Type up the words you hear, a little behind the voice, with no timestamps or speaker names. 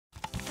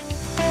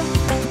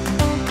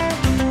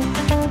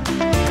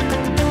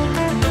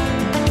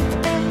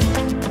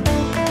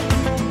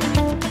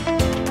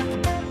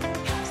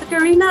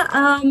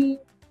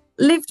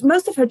lived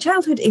most of her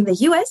childhood in the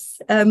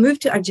US,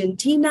 moved to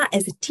Argentina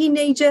as a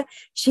teenager.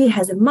 She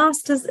has a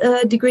master's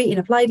degree in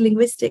applied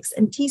linguistics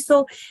and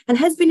TESOL and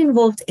has been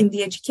involved in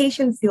the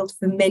education field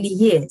for many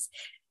years.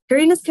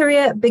 Karina's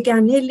career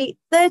began nearly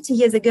 30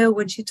 years ago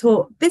when she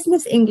taught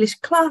business English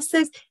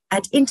classes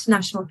at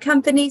international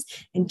companies.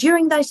 And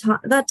during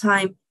that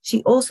time,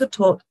 she also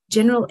taught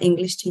general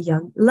English to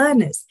young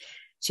learners.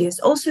 She has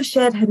also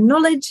shared her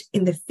knowledge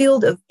in the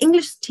field of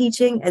English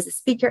teaching as a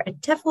speaker at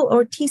TEFL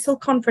or TESOL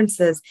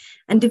conferences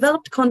and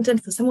developed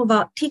content for some of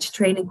our teacher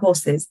training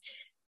courses.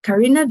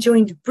 Karina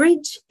joined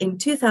Bridge in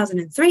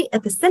 2003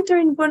 at the center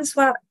in Buenos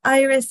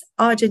Aires,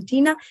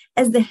 Argentina,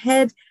 as the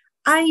head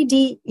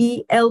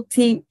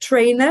IDELT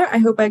trainer. I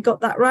hope I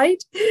got that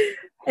right.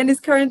 And is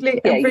currently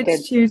a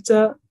Bridge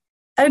tutor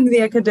and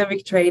the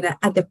academic trainer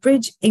at the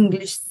Bridge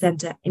English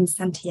Center in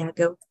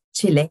Santiago,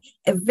 Chile.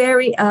 A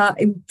very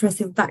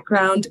impressive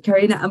background.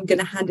 Karina, I'm going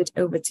to hand it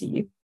over to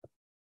you.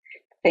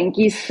 Thank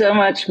you so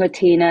much,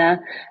 Martina.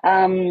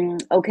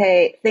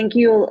 Okay, thank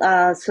you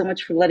so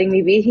much for letting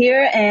me be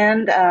here.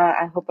 And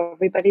I hope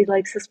everybody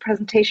likes this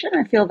presentation.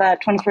 I feel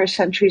that 21st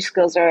century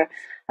skills are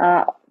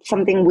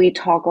something we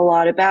talk a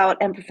lot about,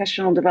 and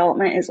professional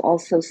development is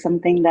also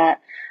something that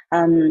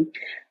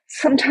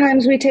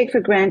sometimes we take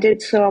for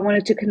granted. So I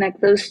wanted to connect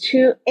those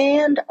two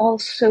and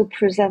also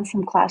present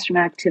some classroom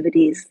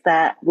activities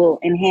that will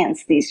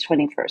enhance these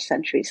 21st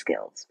century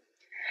skills.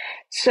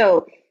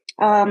 So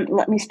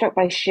let me start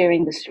by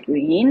sharing the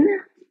screen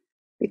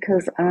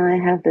because I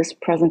have this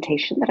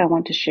presentation that I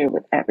want to share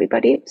with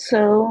everybody.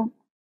 So,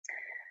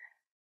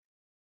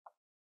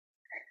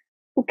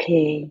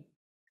 okay.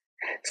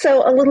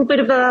 So a little bit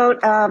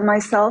about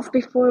myself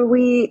before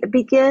we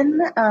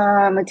begin.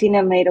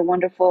 Martina made a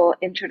wonderful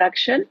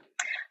introduction.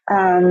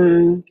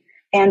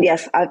 And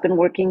yes, I've been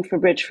working for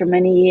Bridge for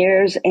many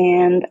years,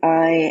 and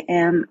I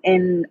am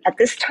at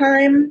this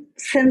time,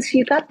 since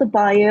you got the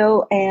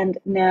bio, and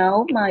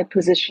now my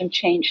position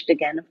changed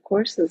again, of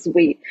course, as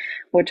we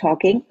were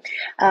talking.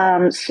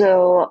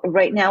 So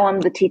right now I'm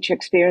the teacher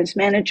experience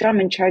manager.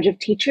 I'm in charge of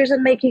teachers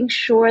and making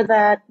sure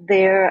that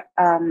their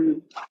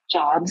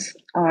jobs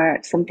are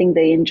something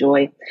they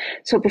enjoy.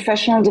 So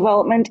professional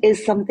development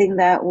is something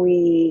that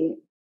we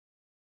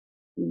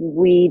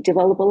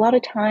develop a lot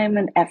of time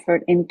and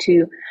effort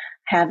into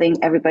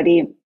having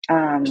everybody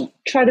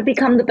try to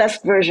become the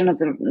best version of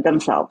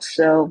themselves.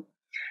 So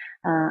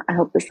I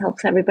hope this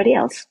helps everybody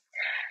else.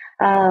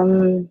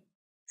 And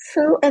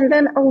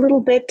then a little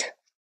bit,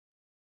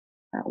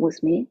 that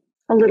was me,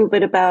 a little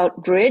bit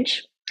about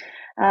Bridge.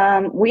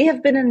 We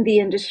have been in the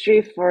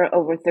industry for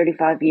over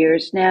 35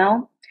 years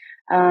now.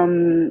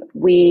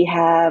 We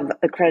have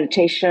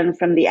accreditation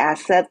from the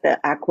ASSET, the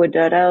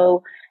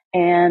Aqueducto,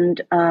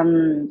 and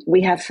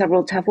we have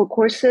several TEFL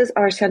courses.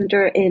 Our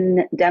center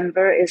in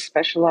Denver is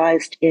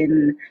specialized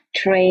in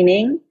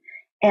training.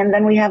 And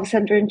then we have a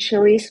center in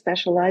Chile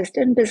specialized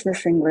in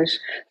business English.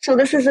 So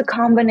this is a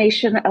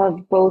combination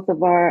of both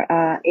of our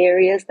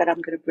areas that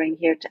I'm going to bring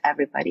here to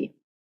everybody.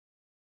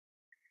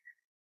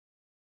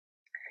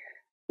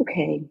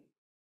 Okay.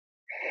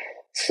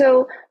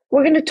 So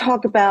we're going to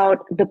talk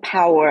about the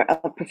power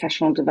of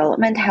professional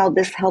development, how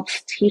this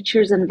helps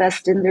teachers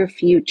invest in their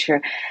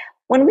future.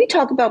 When we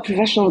talk about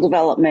professional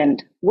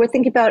development, we're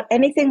thinking about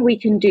anything we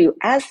can do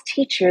as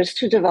teachers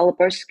to develop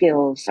our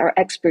skills, our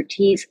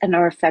expertise, and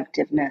our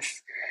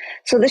effectiveness.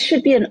 So this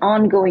should be an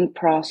ongoing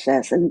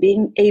process, and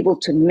being able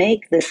to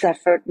make this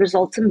effort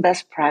results in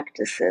best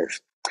practices.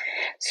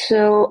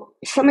 So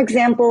some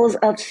examples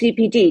of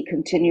CPD,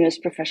 continuous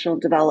professional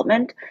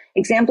development.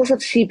 Examples of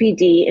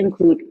CPD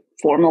include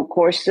formal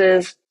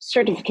courses,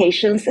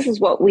 certifications. This is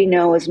what we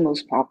know is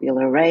most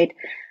popular, right?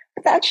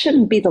 But that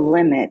shouldn't be the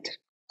limit.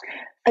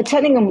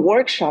 Attending a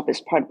workshop is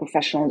part of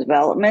professional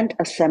development,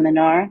 a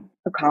seminar,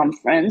 a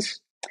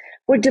conference.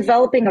 We're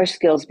developing our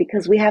skills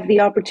because we have the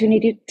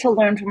opportunity to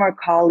learn from our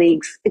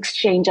colleagues,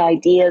 exchange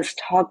ideas,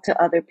 talk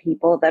to other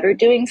people that are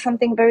doing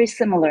something very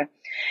similar.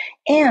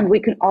 And we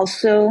can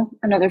also,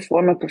 another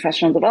form of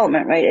professional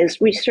development, right, is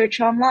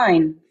research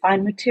online,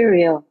 find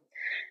material,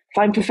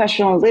 find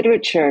professional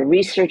literature,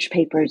 research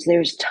papers.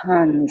 There's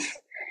tons.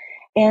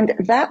 And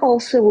that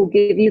also will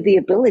give you the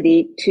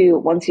ability to,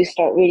 once you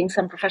start reading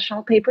some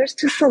professional papers,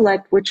 to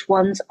select which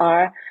ones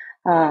are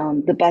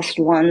the best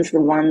ones,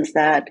 the ones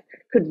that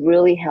could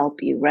really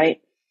help you, right?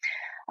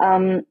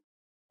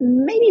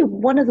 Maybe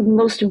one of the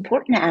most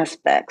important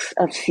aspects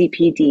of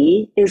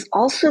CPD is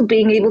also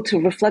being able to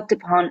reflect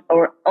upon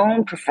our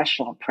own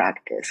professional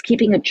practice,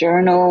 keeping a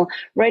journal,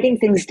 writing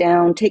things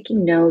down,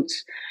 taking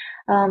notes,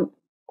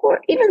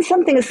 or even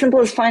something as simple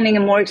as finding a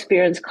more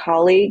experienced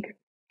colleague,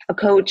 a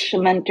coach, a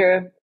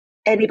mentor,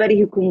 anybody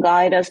who can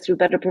guide us through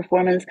better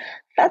performance.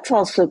 That's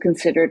also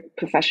considered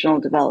professional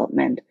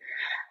development.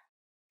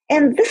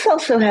 And this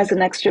also has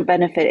an extra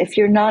benefit. If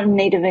you're not a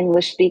native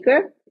English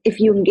speaker, if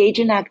you engage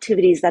in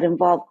activities that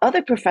involve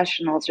other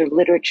professionals or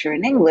literature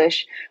in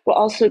English, we're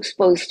also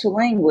exposed to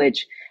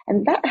language.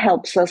 And that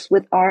helps us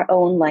with our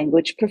own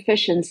language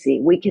proficiency.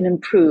 We can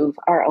improve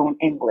our own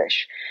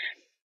English.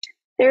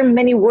 There are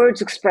many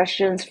words,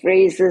 expressions,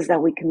 phrases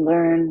that we can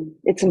learn.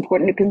 It's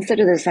important to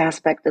consider this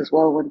aspect as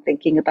well when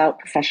thinking about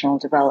professional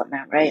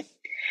development, right?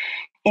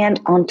 And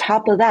on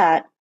top of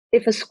that,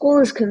 if a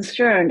school is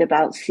concerned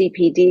about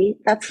CPD,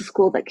 that's a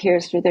school that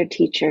cares for their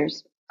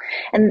teachers.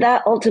 And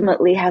that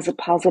ultimately has a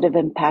positive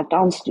impact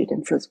on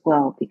students as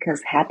well,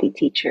 because happy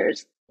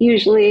teachers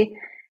usually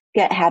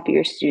get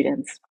happier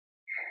students.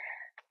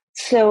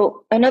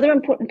 So another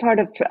important part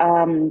of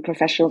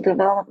professional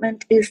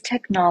development is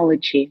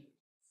technology.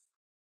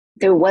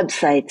 There are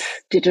websites,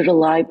 digital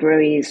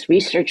libraries,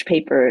 research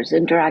papers,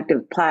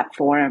 interactive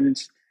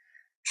platforms.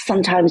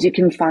 Sometimes you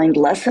can find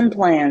lesson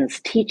plans,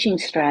 teaching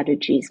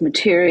strategies,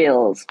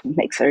 materials. It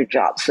makes our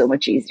job so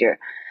much easier.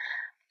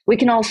 We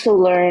can also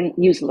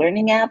use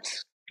learning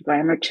apps,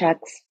 grammar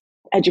checks,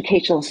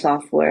 educational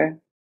software.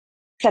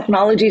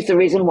 Technology is the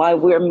reason why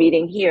we're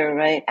meeting here,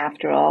 right,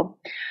 after all,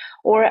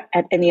 or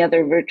at any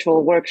other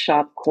virtual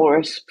workshop,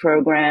 course,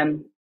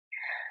 program.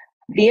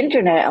 The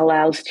internet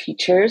allows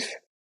teachers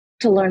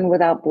to learn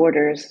without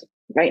borders.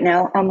 Right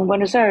now, I'm in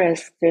Buenos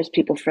Aires. There's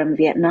people from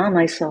Vietnam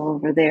I saw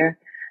over there.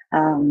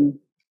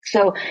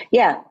 So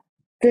yeah,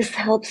 this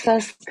helps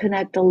us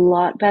connect a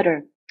lot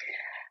better.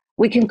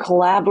 We can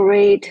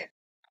collaborate,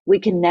 we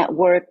can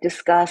network,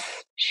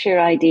 discuss,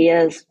 share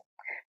ideas.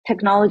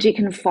 Technology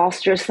can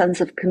foster a sense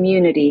of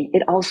community.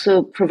 It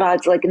also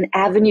provides like an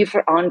avenue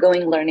for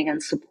ongoing learning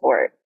and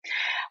support.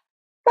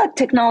 But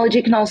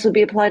technology can also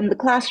be applied in the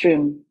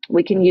classroom.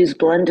 We can use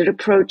blended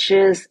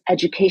approaches,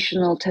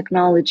 educational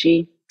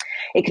technology.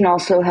 It can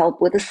also help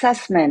with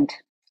assessment,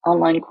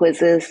 online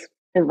quizzes,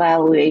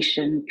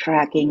 evaluation,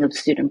 tracking of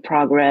student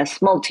progress,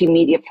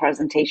 multimedia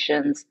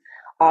presentations,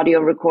 audio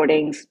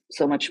recordings,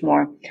 so much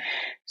more.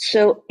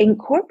 So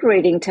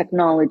incorporating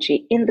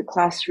technology in the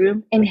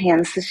classroom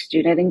enhances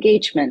student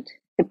engagement.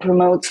 It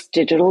promotes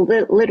digital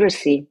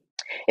literacy.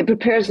 It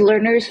prepares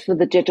learners for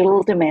the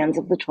digital demands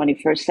of the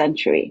 21st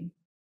century.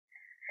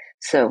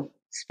 So,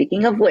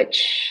 speaking of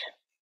which,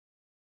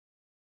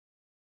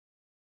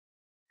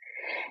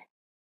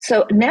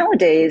 so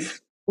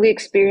nowadays we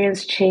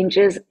experience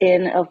changes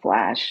in a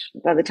flash.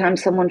 By the time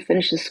someone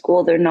finishes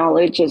school, their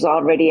knowledge is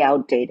already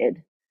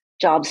outdated.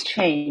 Jobs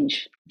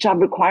change,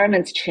 job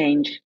requirements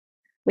change.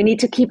 We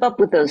need to keep up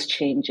with those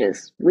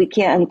changes. We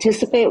can't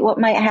anticipate what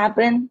might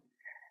happen.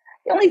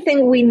 The only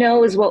thing we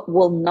know is what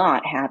will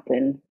not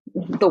happen.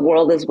 The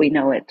world as we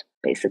know it,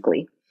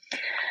 basically.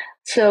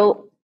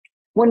 So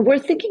when we're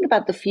thinking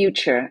about the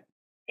future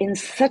in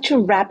such a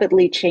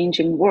rapidly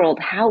changing world,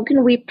 how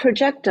can we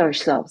project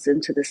ourselves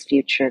into this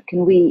future?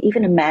 Can we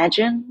even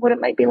imagine what it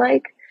might be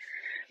like?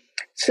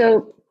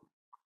 So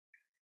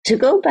to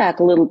go back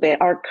a little bit,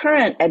 our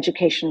current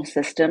educational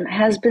system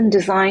has been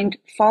designed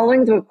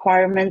following the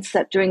requirements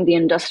set during the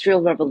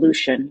Industrial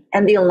Revolution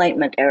and the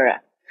Enlightenment era.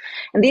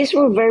 And these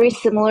were very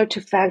similar to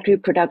factory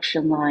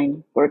production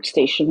line,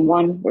 workstation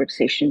 1,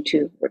 workstation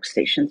 2,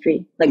 workstation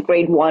 3, like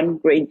grade 1,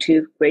 grade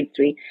 2, grade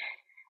 3.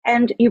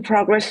 And you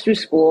progress through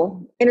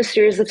school in a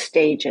series of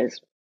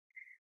stages,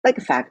 like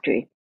a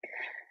factory.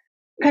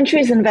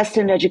 Countries invest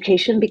in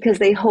education because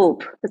they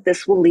hope that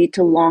this will lead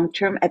to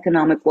long-term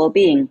economic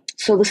well-being.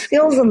 So the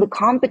skills and the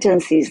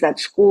competencies that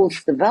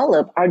schools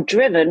develop are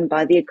driven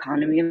by the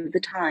economy of the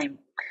time.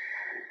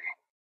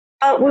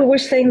 We were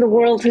saying the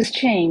world has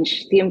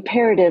changed. The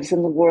imperatives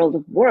in the world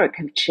of work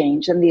have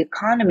changed, and the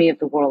economy of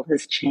the world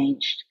has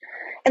changed.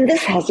 And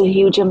this has a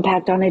huge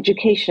impact on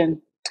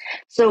education.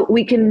 So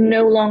we can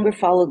no longer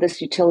follow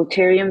this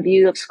utilitarian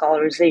view of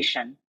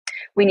scholarization.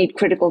 We need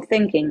critical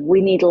thinking.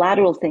 We need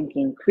lateral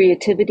thinking,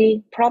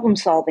 creativity, problem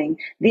solving.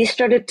 These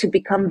started to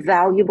become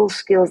valuable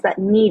skills that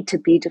need to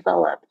be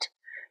developed.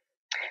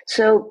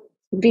 So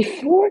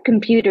before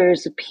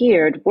computers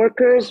appeared,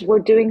 workers were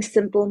doing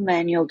simple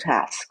manual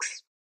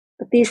tasks,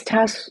 but these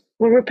tasks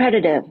were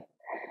repetitive.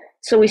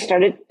 So we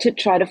started to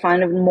try to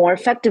find a more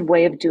effective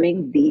way of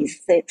doing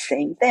these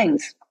same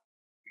things.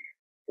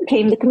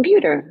 Came the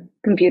computer.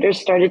 Computers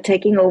started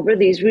taking over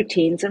these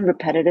routines and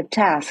repetitive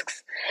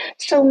tasks.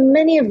 So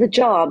many of the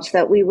jobs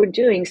that we were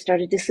doing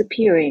started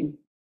disappearing.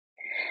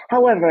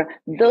 However,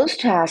 those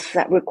tasks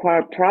that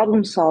require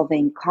problem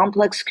solving,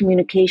 complex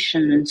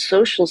communication, and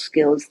social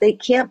skills, they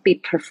can't be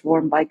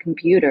performed by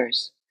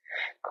computers.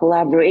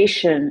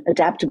 Collaboration,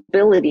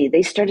 adaptability,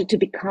 they started to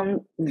become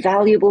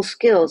valuable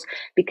skills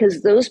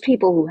because those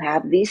people who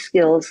have these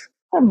skills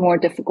are more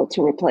difficult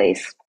to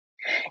replace.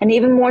 And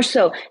even more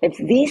so, if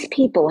these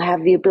people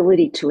have the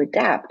ability to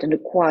adapt and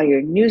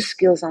acquire new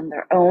skills on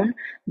their own,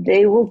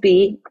 they will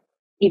be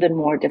even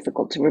more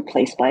difficult to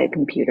replace by a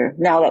computer.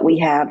 Now that we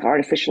have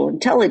artificial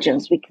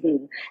intelligence, we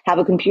can have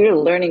a computer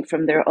learning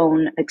from their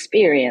own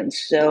experience.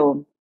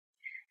 So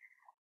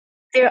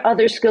there are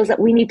other skills that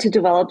we need to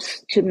develop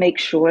to make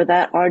sure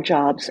that our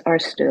jobs are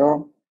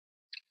still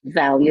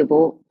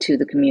valuable to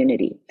the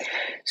community.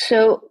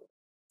 So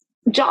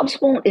jobs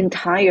won't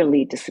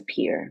entirely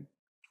disappear.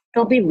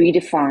 They'll be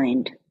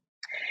redefined.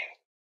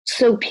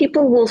 So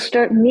people will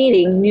start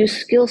needing new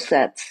skill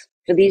sets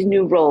for these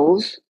new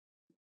roles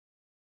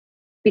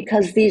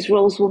because these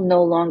roles will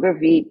no longer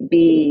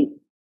be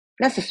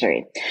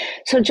necessary.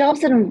 So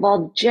jobs that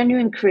involve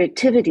genuine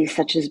creativity,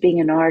 such as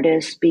being an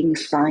artist, being a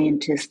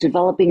scientist,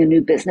 developing a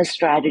new business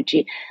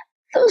strategy,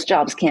 those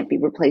jobs can't be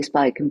replaced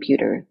by a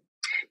computer.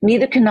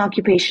 Neither can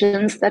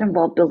occupations that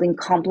involve building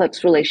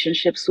complex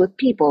relationships with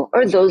people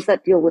or those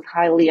that deal with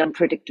highly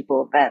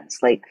unpredictable events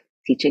like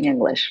teaching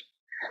English.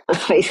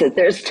 Let's face it,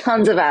 there's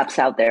tons of apps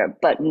out there,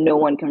 but no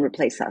one can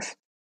replace us,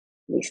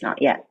 at least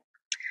not yet.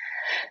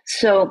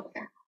 So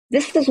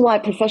this is why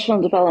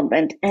professional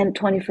development and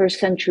 21st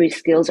century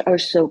skills are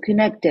so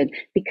connected,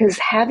 because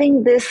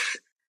having this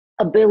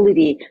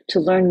ability to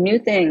learn new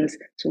things,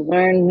 to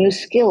learn new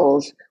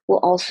skills, will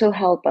also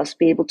help us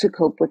be able to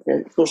cope with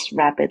this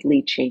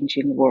rapidly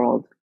changing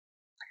world.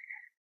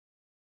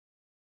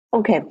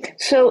 Okay,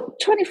 so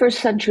 21st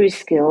century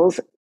skills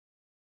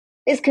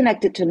is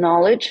connected to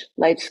knowledge,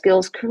 life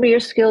skills, career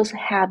skills,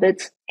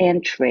 habits,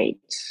 and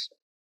traits.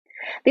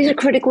 These are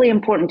critically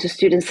important to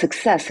students'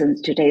 success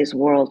in today's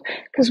world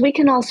because we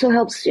can also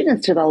help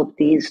students develop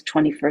these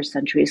 21st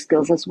century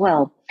skills as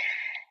well.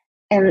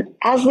 And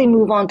as they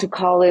move on to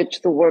college,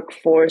 the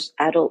workforce,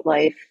 adult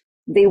life,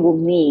 they will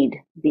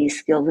need these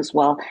skills as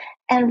well.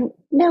 And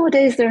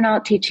nowadays, they're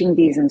not teaching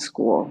these in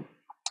school.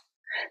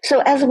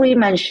 So as we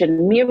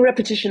mentioned, mere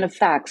repetition of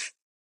facts,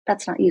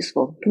 that's not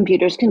useful.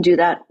 Computers can do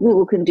that.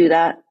 Google can do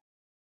that.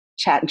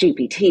 Chat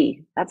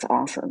GPT, that's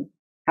awesome.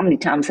 How many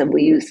times have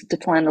we used it to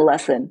plan a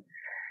lesson?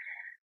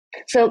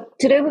 So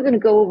today we're going to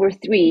go over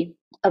 3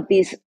 of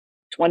these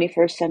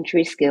 21st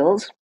century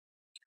skills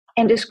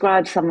and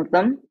describe some of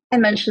them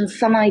and mention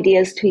some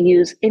ideas to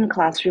use in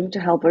classroom to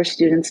help our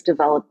students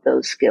develop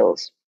those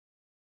skills.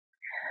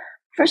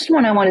 First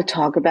one I want to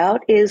talk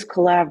about is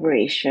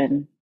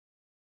collaboration.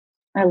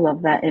 I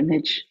love that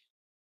image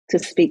to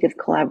speak of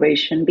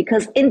collaboration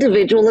because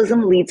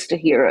individualism leads to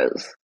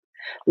heroes.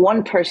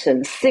 One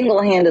person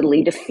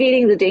single-handedly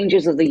defeating the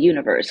dangers of the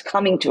universe,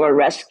 coming to our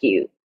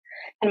rescue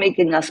and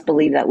making us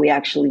believe that we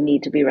actually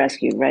need to be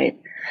rescued, right?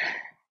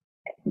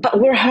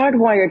 But we're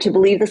hardwired to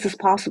believe this is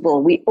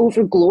possible. We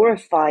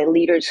over-glorify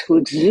leaders who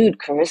exude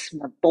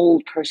charisma,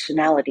 bold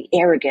personality,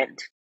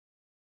 arrogant.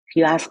 If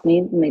you ask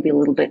me, maybe a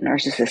little bit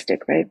narcissistic,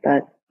 right?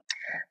 But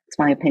it's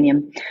my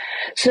opinion.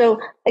 So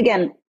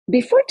again,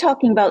 before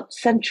talking about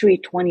century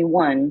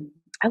 21,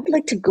 I would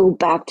like to go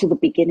back to the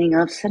beginning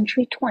of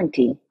century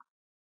 20.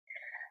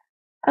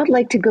 I would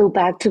like to go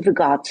back to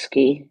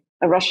Vygotsky,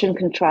 a Russian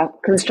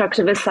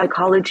constructivist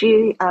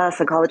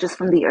psychologist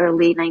from the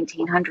early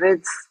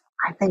 1900s.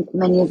 I think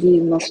many of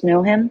you must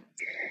know him.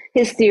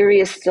 His theory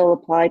is still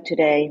applied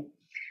today.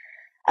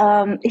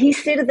 He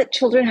stated that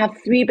children have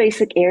 3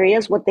 basic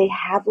areas: what they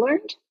have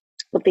learned,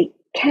 what they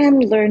can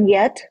learn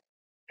yet,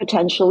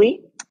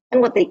 potentially, and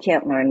what they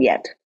can't learn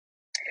yet.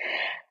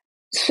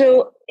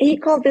 So he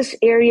called this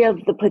area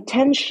of the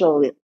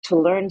potential to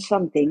learn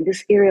something,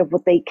 this area of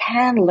what they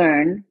can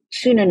learn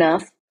soon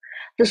enough,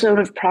 the zone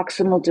of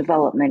proximal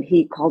development.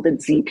 He called it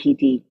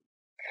ZPD.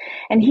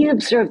 And he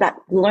observed that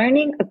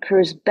learning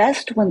occurs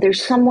best when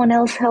there's someone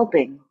else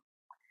helping,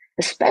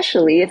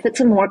 especially if it's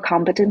a more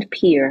competent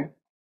peer.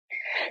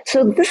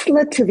 So this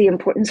led to the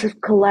importance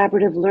of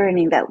collaborative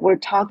learning that we're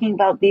talking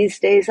about these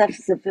days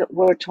as if it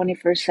were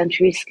 21st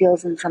century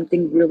skills and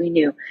something really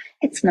new.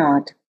 It's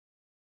not.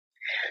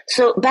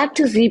 So back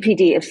to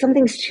ZPD, if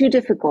something's too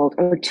difficult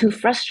or too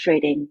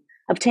frustrating,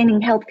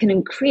 obtaining help can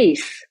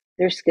increase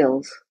their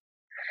skills.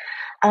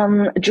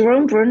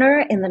 Jerome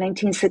Bruner in the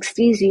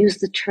 1960s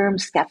used the term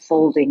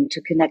scaffolding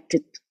to connect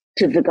it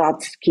to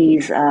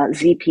Vygotsky's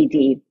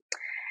ZPD.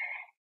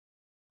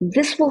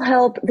 This will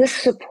help. This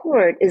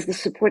support is the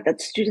support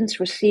that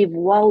students receive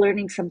while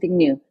learning something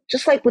new,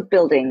 just like with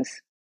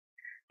buildings.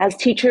 As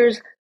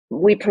teachers,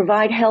 we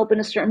provide help in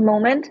a certain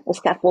moment, a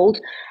scaffold,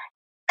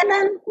 and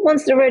then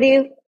once they're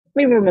ready,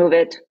 we remove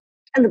it,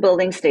 and the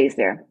building stays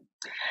there.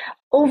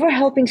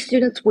 Overhelping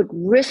students would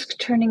risk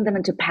turning them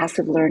into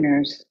passive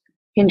learners,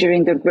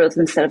 hindering their growth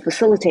instead of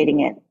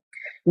facilitating it.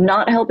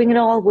 Not helping at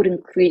all would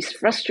increase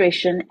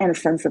frustration and a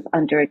sense of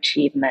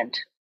underachievement.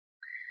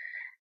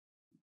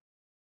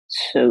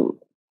 So,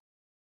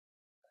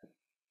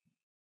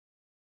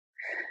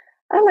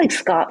 I like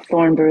Scott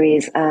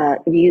Thornberry's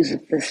use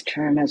of this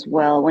term as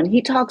well when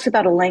he talks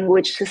about a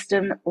language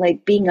system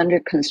like being under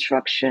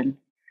construction,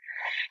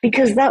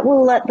 because that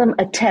will let them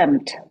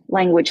attempt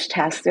language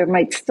tasks they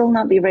might still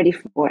not be ready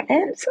for,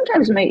 and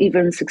sometimes might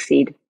even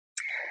succeed.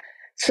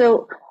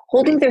 So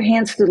holding their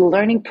hands through the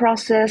learning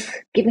process,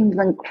 giving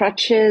them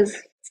crutches,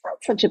 it's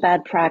not such a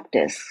bad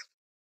practice.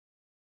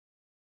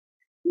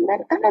 And then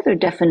another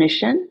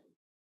definition.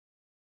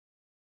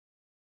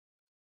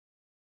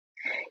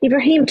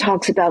 Ibrahim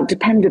talks about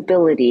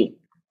dependability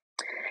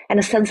and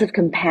a sense of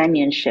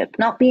companionship,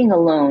 not being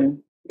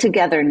alone,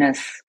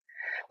 togetherness.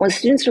 When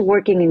students are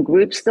working in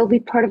groups, they'll be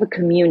part of a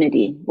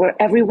community where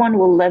everyone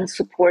will lend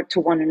support to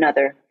one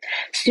another.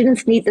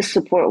 Students need this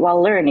support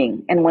while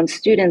learning, and when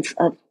students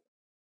of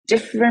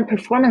different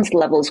performance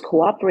levels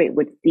cooperate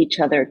with each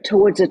other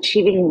towards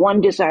achieving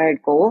one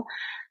desired goal,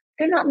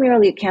 they're not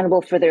merely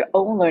accountable for their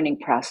own learning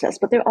process,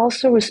 but they're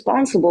also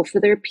responsible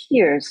for their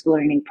peers'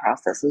 learning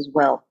process as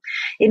well.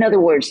 In other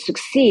words,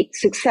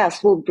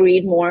 success will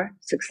breed more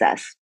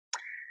success.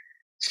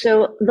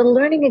 So the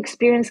learning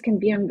experience can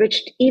be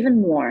enriched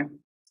even more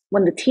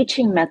when the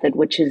teaching method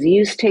which is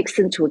used takes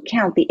into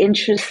account the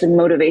interests and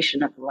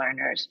motivation of the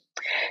learners.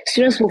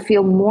 Students will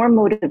feel more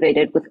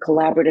motivated with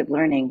collaborative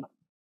learning.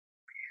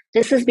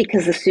 This is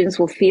because the students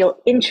will feel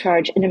in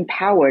charge and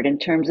empowered in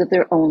terms of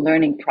their own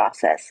learning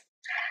process.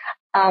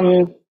 I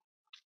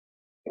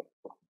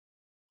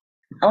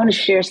want to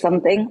share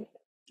something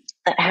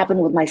that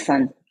happened with my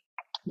son.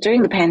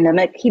 During the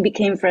pandemic, he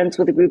became friends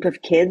with a group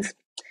of kids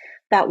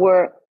that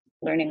were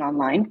learning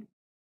online.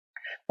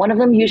 One of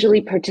them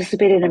usually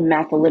participated in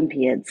math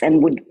Olympiads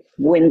and would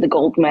win the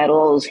gold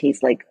medals.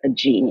 He's like a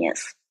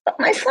genius. But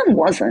my son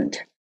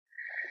wasn't.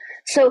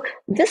 So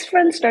this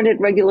friend started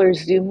regular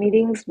Zoom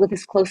meetings with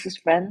his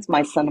closest friends,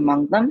 my son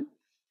among them,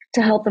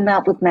 to help him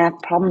out with math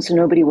problems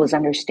nobody was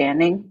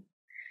understanding.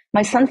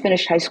 My son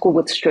finished high school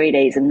with straight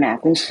A's in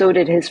math, and so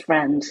did his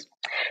friends.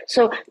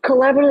 So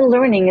collaborative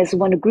learning is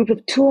when a group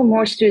of 2 or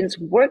more students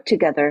work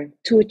together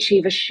to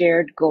achieve a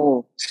shared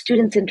goal.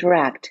 Students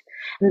interact,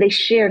 and they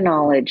share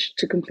knowledge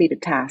to complete a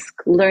task,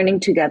 learning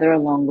together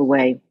along the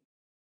way.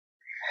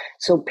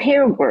 So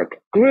pair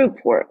work, group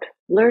work,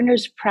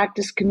 learners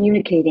practice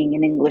communicating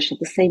in English at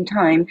the same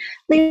time,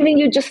 leaving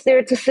you just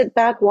there to sit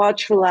back,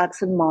 watch,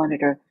 relax, and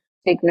monitor.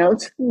 Take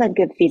notes, and then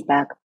give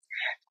feedback.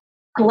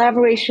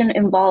 Collaboration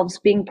involves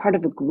being part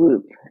of a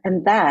group,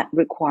 and that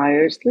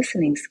requires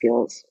listening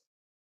skills.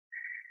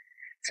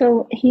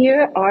 So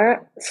here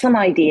are some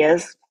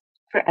ideas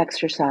for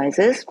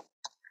exercises.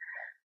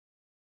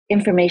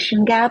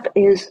 Information gap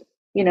is,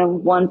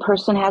 one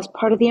person has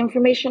part of the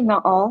information,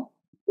 not all.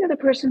 The other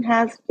person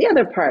has the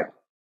other part,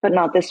 but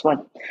not this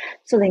one.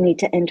 So they need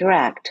to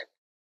interact.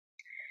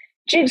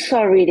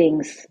 Jigsaw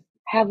readings.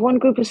 Have one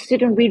group of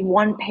students read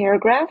one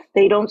paragraph.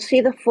 They don't see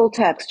the full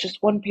text,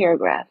 just one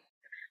paragraph.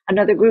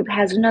 Another group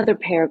has another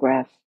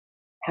paragraph.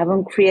 Have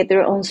them create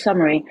their own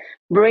summary.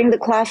 Bring the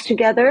class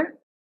together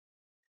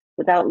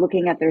without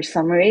looking at their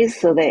summaries,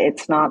 so that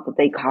it's not that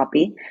they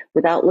copy.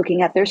 Without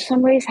looking at their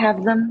summaries,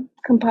 have them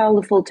compile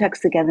the full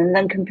text again and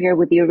then compare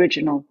with the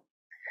original.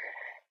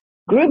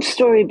 Group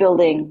story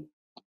building.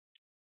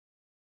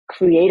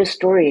 Create a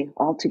story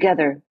all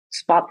together.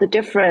 Spot the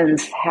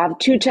difference. Have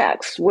 2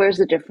 texts. Where's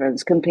the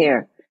difference?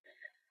 Compare.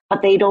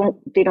 But they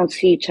don't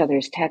see each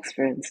other's text,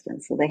 for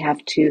instance. So they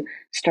have to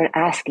start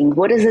asking,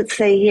 what does it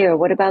say here?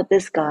 What about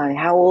this guy?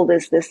 How old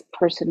is this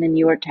person in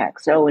your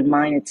text? Oh, in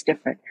mine it's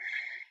different.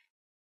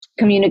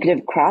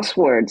 Communicative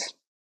crosswords.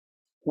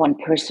 One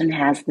person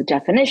has the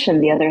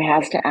definition, the other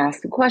has to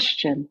ask the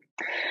question.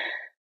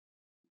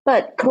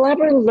 But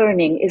collaborative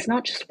learning is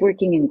not just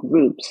working in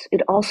groups.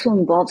 It also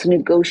involves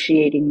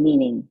negotiating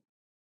meaning.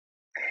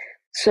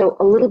 So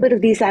a little bit of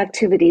these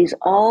activities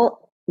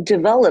all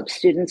develop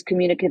students'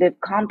 communicative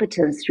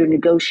competence through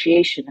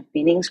negotiation of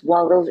meanings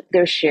while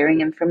they're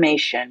sharing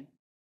information.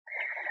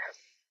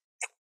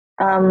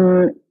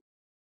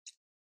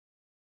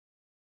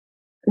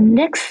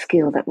 Next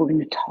skill that we're going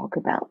to talk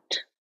about,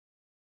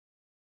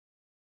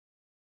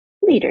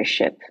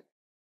 leadership.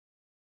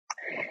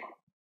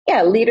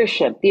 Yeah,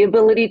 leadership, the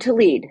ability to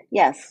lead,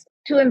 yes,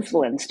 to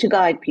influence, to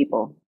guide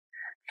people.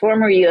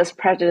 Former US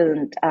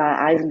President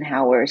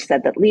Eisenhower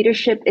said that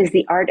leadership is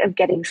the art of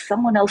getting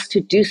someone else to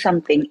do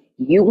something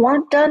you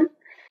want done,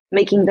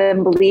 making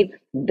them believe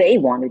they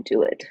want to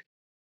do it.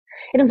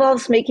 It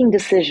involves making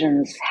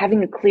decisions,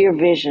 having a clear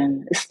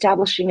vision,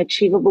 establishing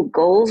achievable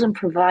goals, and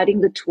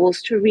providing the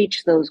tools to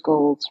reach those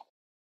goals.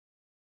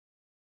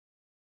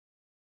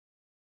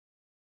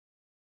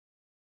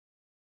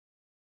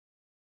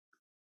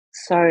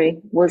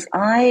 Sorry, was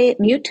I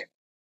mute?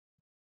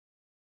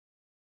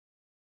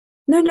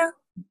 No.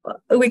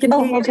 We can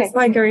hear you just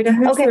fine,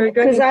 Karina. Okay,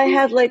 because I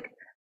had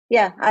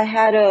I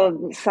had a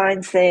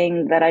sign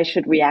saying that I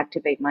should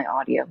reactivate my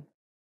audio.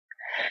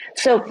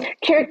 So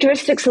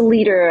characteristics a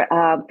leader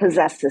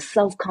possesses: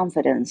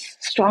 self-confidence,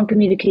 strong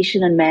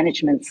communication and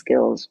management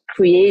skills,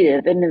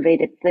 creative,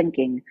 innovative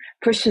thinking,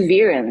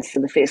 perseverance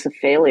in the face of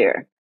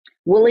failure,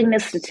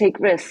 willingness to take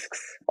risks,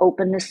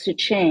 openness to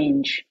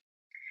change,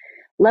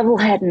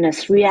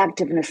 level-headedness,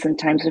 reactiveness in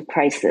times of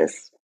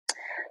crisis.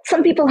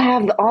 Some people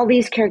have all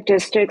these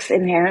characteristics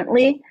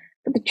inherently,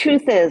 but the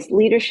truth is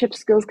leadership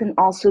skills can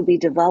also be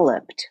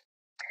developed.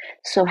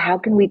 So how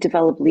can we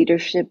develop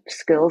leadership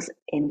skills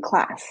in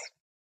class?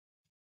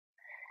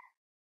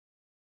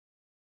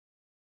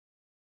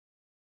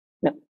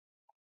 No,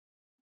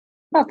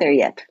 not there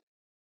yet.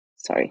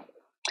 Sorry.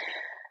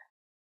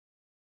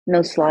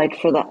 No slide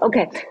for that.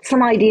 Okay,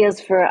 some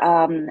ideas for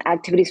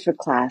activities for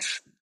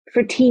class.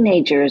 For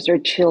teenagers or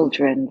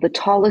children, the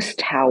tallest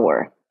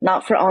tower.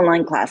 Not for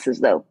online classes,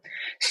 though.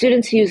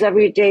 Students use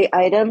everyday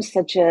items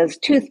such as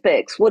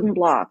toothpicks, wooden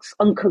blocks,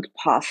 uncooked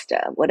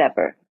pasta,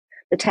 whatever.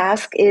 The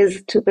task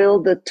is to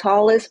build the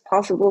tallest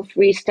possible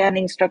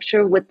freestanding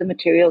structure with the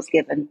materials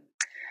given.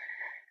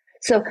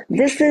 So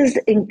this is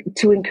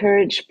to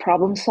encourage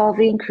problem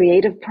solving,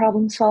 creative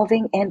problem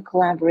solving, and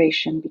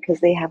collaboration, because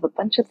they have a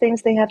bunch of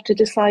things they have to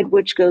decide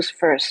which goes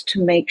first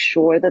to make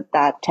sure that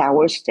that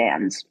tower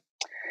stands.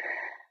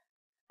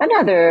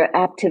 Another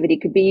activity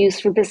could be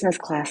used for business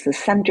classes,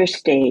 center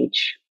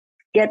stage.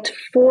 Get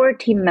 4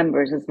 team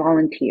members as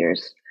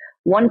volunteers.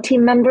 One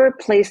team member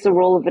plays the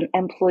role of an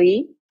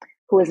employee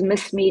who has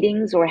missed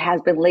meetings or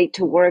has been late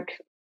to work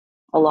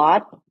a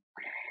lot.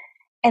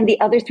 And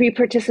the other 3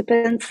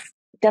 participants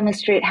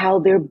demonstrate how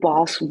their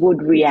boss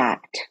would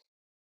react.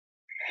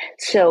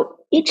 So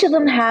each of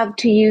them have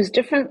to use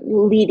different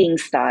leading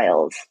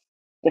styles,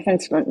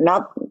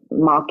 not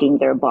mocking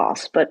their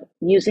boss, but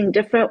using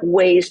different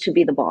ways to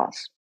be the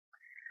boss.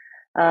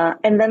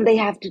 And then they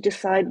have to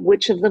decide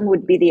which of them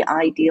would be the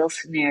ideal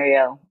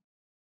scenario.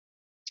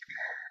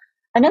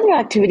 Another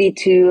activity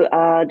to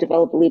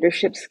develop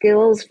leadership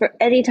skills for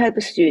any type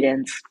of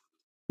students,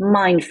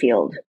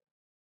 minefield.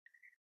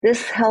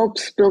 This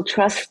helps build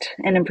trust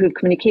and improve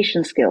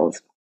communication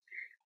skills.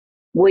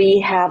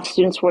 We have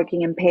students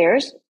working in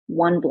pairs,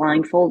 one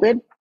blindfolded,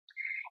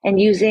 and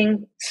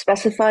using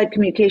specified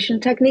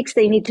communication techniques,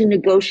 they need to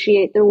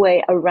negotiate their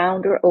way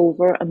around or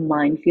over a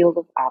minefield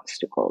of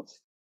obstacles.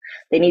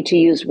 They need to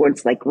use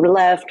words like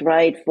left,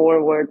 right,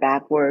 forward,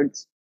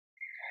 backwards.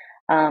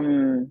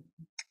 And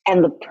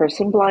the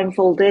person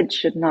blindfolded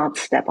should not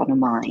step on a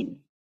mine.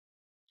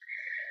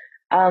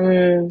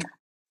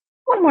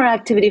 One more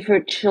activity for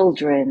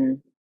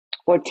children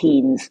or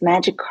teens,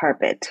 magic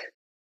carpet.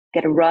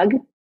 Get a rug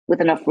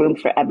with enough room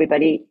for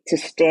everybody to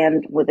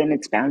stand within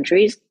its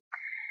boundaries.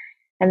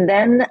 And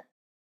then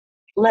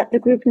let the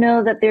group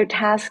know that their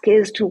task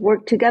is to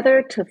work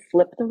together to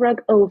flip the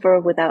rug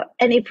over without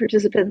any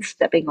participants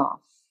stepping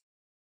off.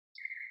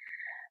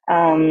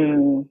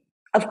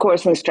 Of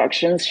course,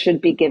 instructions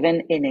should be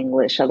given in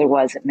English.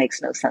 Otherwise, it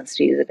makes no sense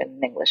to use it in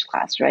an English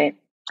class, right?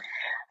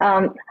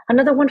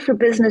 Another one for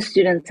business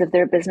students, if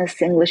they're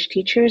business English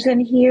teachers in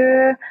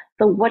here,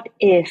 the what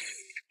if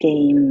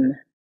game.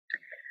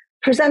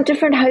 Present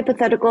different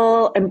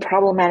hypothetical and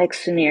problematic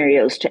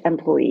scenarios to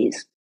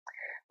employees.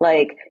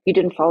 Like you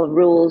didn't follow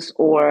rules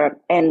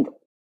and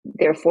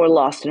therefore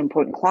lost an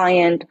important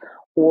client,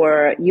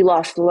 or you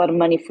lost a lot of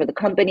money for the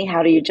company.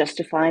 How do you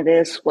justify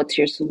this? What's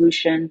your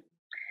solution?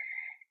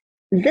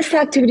 This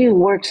activity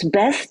works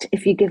best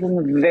if you give them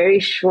a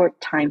very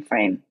short time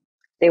frame.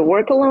 They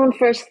work alone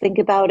first, think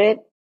about it.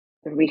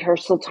 The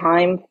rehearsal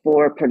time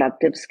for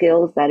productive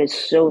skills, that is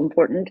so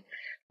important.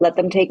 Let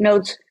them take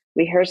notes,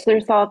 rehearse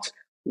their thoughts,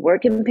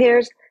 work in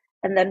pairs,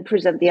 and then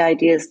present the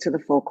ideas to the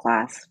full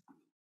class.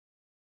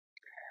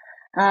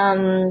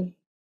 Another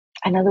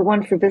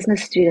one for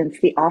business students,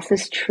 the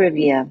office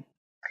trivia.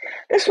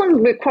 This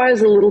one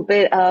requires a little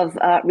bit of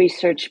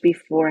research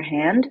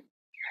beforehand.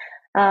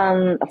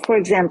 For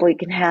example, you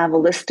can have a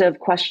list of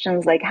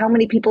questions like how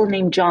many people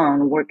named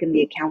John work in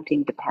the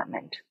accounting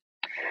department?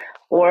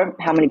 Or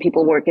how many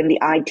people work in the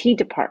IT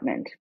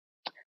department?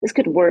 This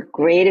could work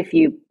great if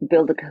you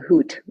build a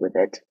Kahoot with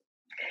it.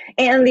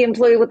 And the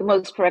employee with the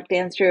most correct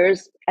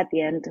answers at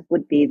the end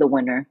would be the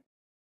winner.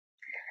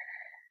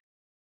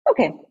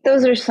 Okay,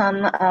 those are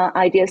some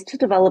ideas to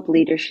develop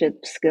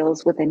leadership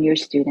skills within your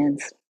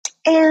students.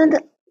 And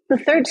the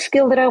third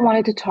skill that I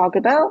wanted to talk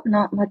about,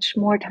 not much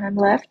more time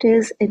left,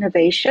 is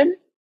innovation.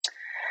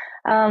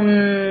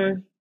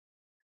 The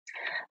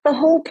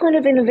whole point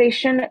of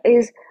innovation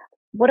is,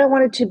 what I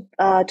wanted to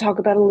talk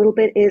about a little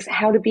bit is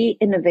how to be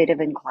innovative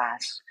in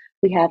class.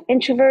 We have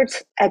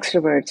introverts,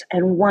 extroverts,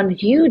 and one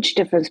huge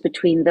difference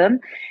between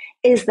them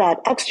is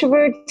that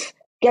extroverts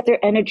get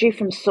their energy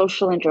from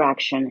social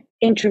interaction,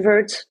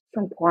 introverts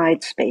from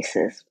quiet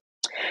spaces.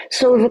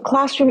 So the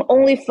classroom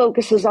only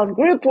focuses on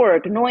group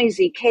work,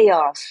 noisy,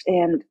 chaos,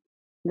 and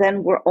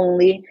then we're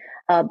only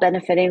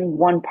benefiting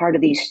one part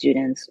of these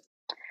students.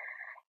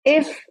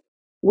 If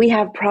we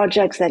have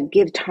projects that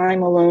give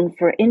time alone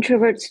for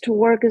introverts to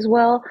work as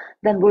well,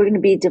 then we're going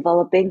to be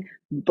developing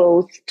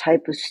both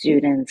type of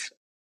students.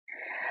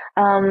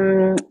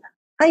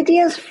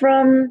 Ideas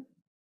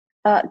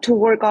to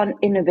work on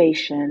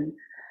innovation,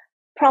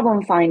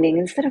 problem finding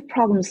instead of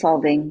problem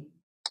solving.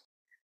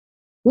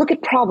 Look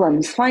at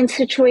problems, find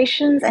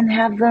situations, and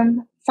have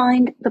them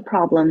find the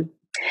problem.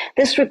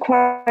 This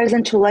requires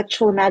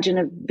intellectual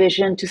imaginative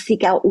vision to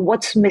seek out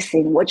what's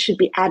missing, what should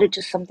be added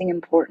to something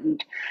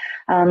important.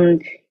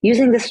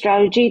 Using this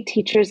strategy,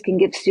 teachers can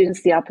give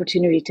students the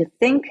opportunity to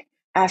think,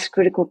 ask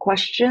critical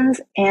questions,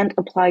 and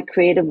apply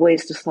creative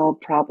ways to solve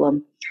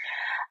problems.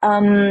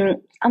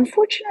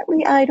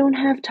 Unfortunately, I don't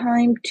have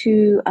time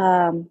to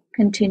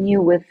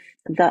continue with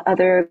the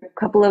other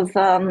couple of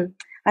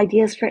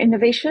ideas for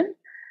innovation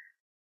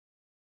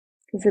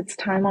because it's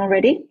time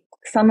already.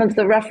 Some of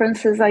the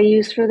references I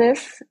use for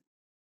this.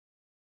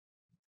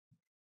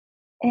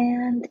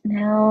 And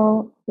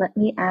now let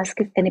me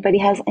ask if anybody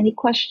has any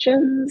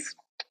questions.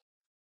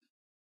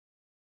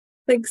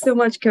 Thanks so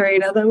much,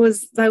 Karina. That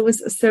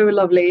was so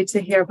lovely to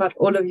hear about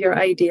all of your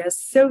ideas.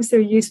 So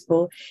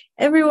useful.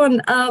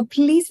 Everyone,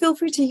 please feel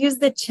free to use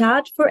the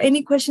chat for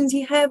any questions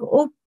you have,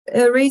 or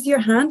raise your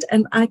hand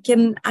and I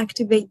can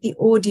activate the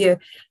audio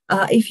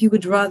if you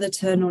would rather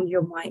turn on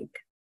your mic.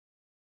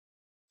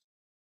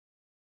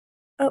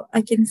 Oh,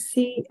 I can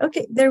see.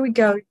 Okay, there we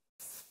go.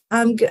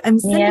 I'm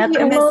sending you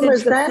a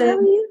message that says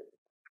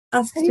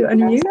ask to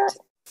unmute.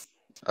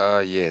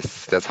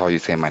 Yes, that's how you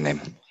say my name.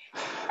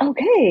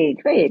 Okay,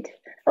 great.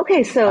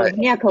 Okay, so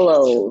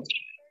Nyakalo.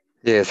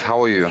 Yes,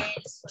 how are you?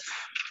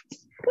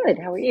 Good,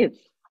 how are you?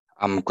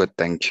 I'm good,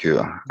 thank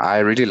you. I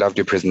really loved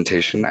your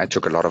presentation. I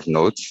took a lot of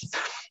notes,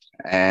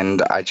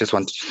 and I just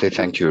wanted to say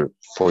thank you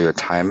for your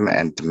time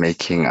and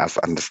making us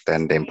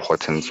understand the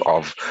importance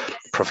of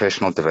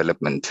professional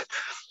development.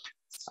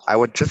 I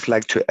would just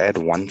like to add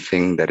one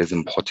thing that is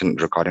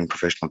important regarding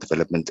professional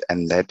development,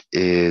 and that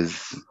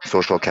is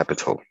social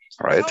capital,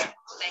 right?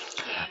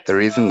 The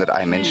reason that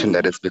I mentioned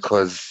that is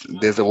because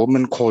there's a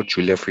woman called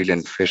Julia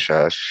Freeland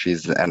Fisher.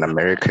 She's an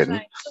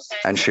American,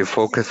 and she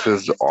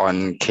focuses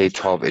on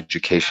K-12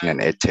 education and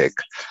edtech.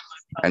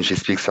 And she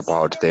speaks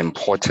about the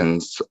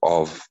importance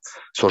of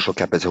social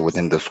capital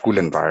within the school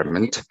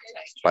environment,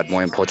 but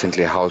more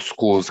importantly, how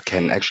schools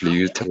can actually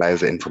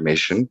utilize the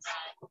information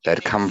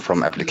that come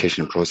from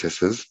application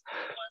processes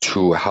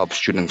to help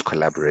students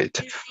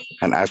collaborate.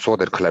 And I saw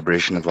that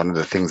collaboration is one of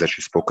the things that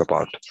she spoke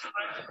about.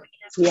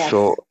 Yes.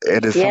 So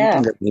it is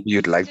something that maybe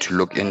you'd like to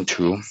look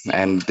into.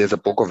 And there's a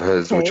book of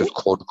hers which is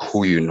called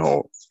Who You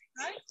Know.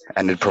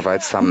 And it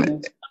provides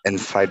some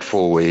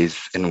insightful ways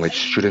in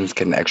which students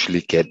can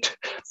actually get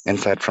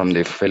insight from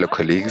their fellow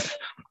colleagues,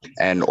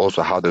 and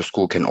also how the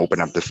school can open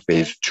up the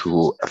space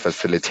to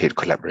facilitate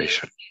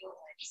collaboration.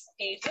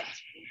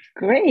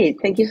 Great,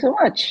 thank you so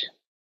much.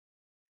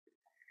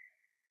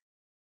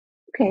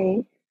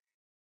 Okay.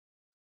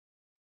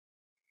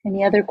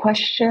 Any other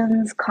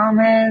questions,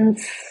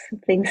 comments,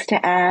 things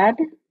to add?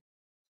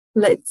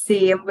 Let's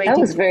see. I'm waiting. That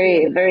was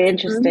very, very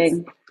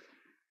interesting.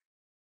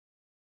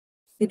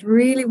 It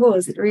really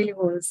was. It really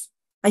was.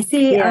 I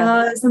see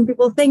some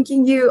people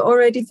thanking you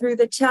already through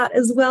the chat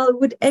as well.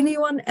 Would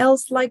anyone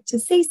else like to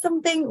say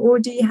something, or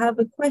do you have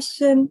a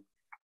question?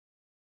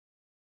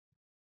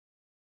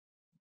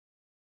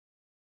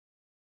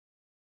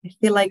 I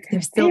feel like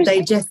they're still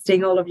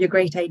digesting all of your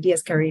great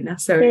ideas, Karina.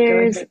 So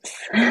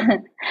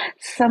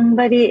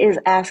somebody is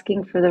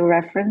asking for the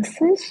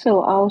references,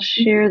 so I'll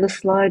share the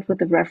slide with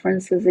the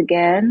references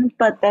again.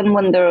 But then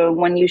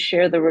when you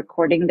share the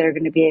recording, they're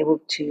going to be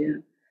able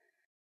to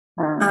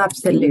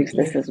use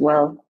this as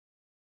well.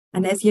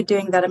 And as you're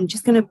doing that, I'm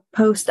just going to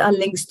post our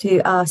links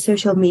to our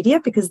social media,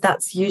 because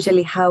that's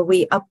usually how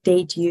we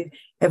update you,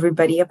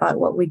 everybody, about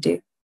what we do.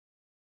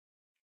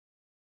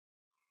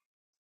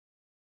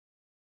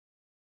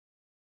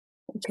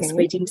 Just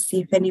waiting to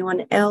see if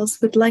anyone else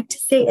would like to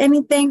say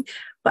anything,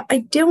 but I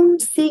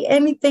don't see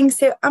anything.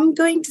 So I'm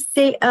going to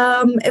say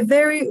a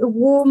very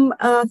warm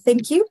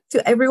thank you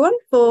to everyone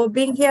for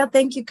being here.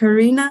 Thank you,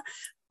 Karina,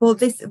 for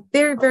this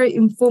very, very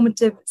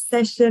informative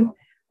session.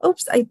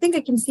 Oops, I think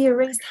I can see a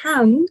raised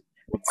hand.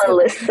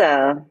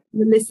 Melissa.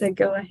 Melissa,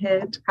 go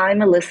ahead. Hi,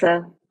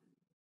 Melissa.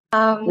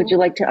 Would you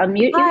like to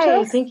unmute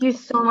yourself? Hi, thank you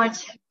so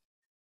much.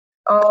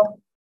 Oh,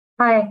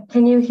 hi.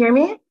 Can you hear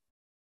me?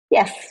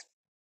 Yes,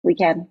 we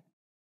can.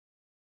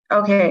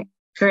 Okay,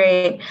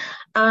 great.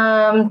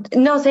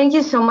 No, thank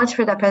you so much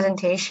for that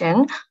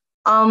presentation.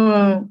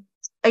 I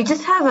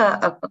just have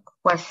a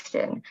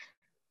question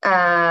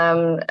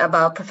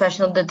about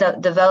professional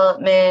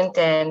development,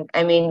 and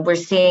I mean, we're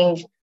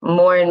seeing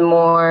more and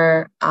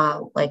more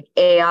like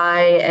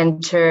AI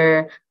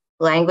enter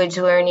language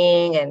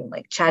learning and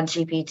like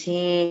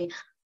ChatGPT.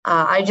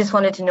 I just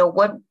wanted to know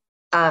what,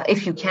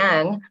 if you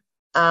can,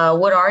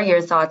 what are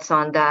your thoughts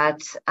on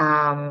that,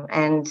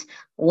 and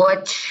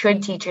what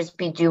should teachers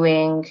be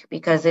doing,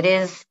 because it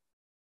is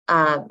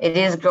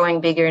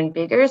growing bigger and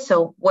bigger.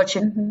 So what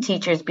should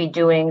teachers be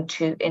doing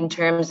in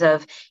terms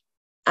of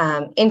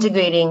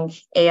integrating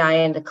AI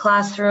in the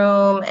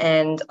classroom,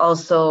 and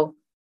also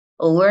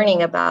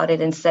learning about it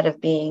instead of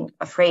being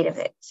afraid of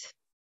it?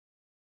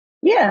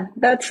 Yeah,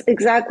 that's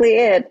exactly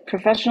it.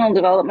 Professional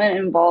development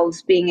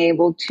involves being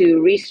able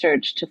to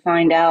research to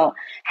find out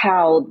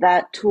how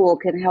that tool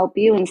can help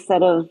you,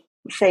 instead of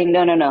saying,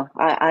 no,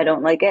 I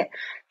don't like it.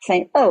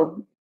 Saying,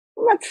 oh,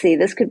 let's see,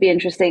 this could be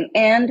interesting,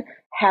 and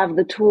have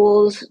the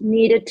tools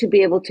needed to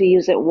be able to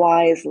use it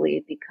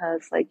wisely,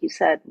 because like you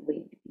said,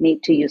 we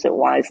need to use it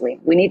wisely.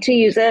 We need to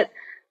use it,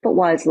 but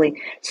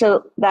wisely.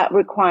 So that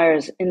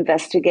requires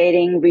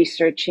investigating,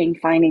 researching,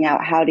 finding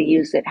out how to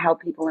use it, how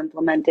people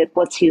implement it,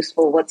 what's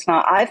useful, what's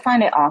not. I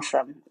find it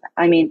awesome.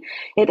 I mean,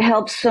 it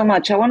helps so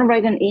much. I want to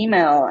write an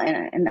email,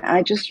 and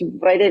I just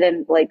write it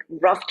in like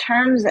rough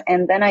terms,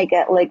 and then I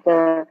get like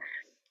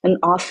an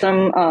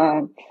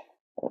awesome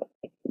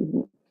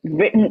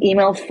written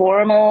email,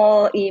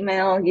 formal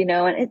email,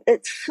 and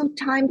it's so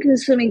time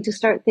consuming to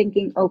start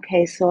thinking,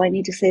 okay, so I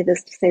need to say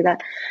this, to say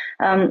that.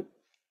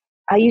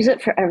 I use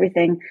it for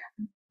everything.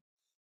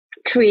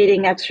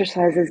 Creating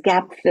exercises,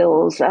 gap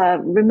fills,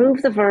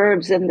 remove the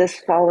verbs in this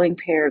following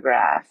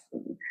paragraph.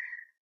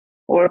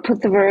 or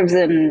put the verbs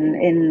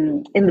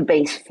in the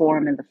base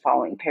form in the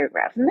following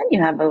paragraph. And then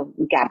you have a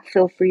gap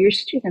fill for your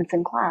students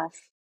in class.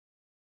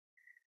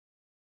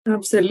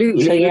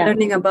 Absolutely. So, yeah.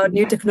 Learning about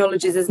new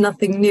technologies is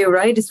nothing new,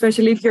 right?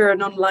 Especially if you're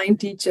an online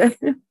teacher.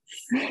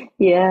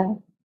 Yeah.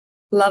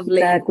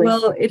 Lovely. Exactly.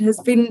 Well, it has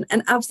been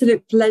an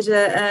absolute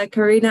pleasure,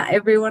 Karina.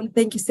 Everyone,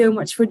 thank you so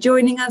much for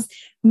joining us.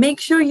 Make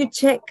sure you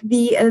check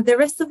the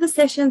rest of the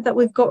sessions that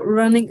we've got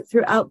running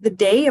throughout the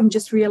day. I'm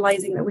just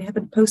realizing that we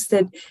haven't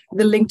posted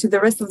the link to the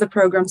rest of the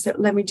program, so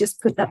let me just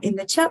put that in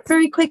the chat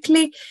very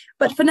quickly.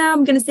 But for now,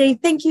 I'm going to say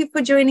thank you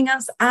for joining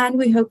us, and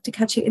we hope to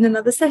catch you in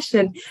another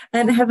session.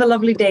 And have a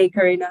lovely day,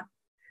 Karina.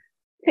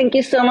 Thank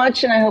you so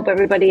much, and I hope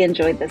everybody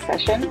enjoyed this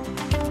session.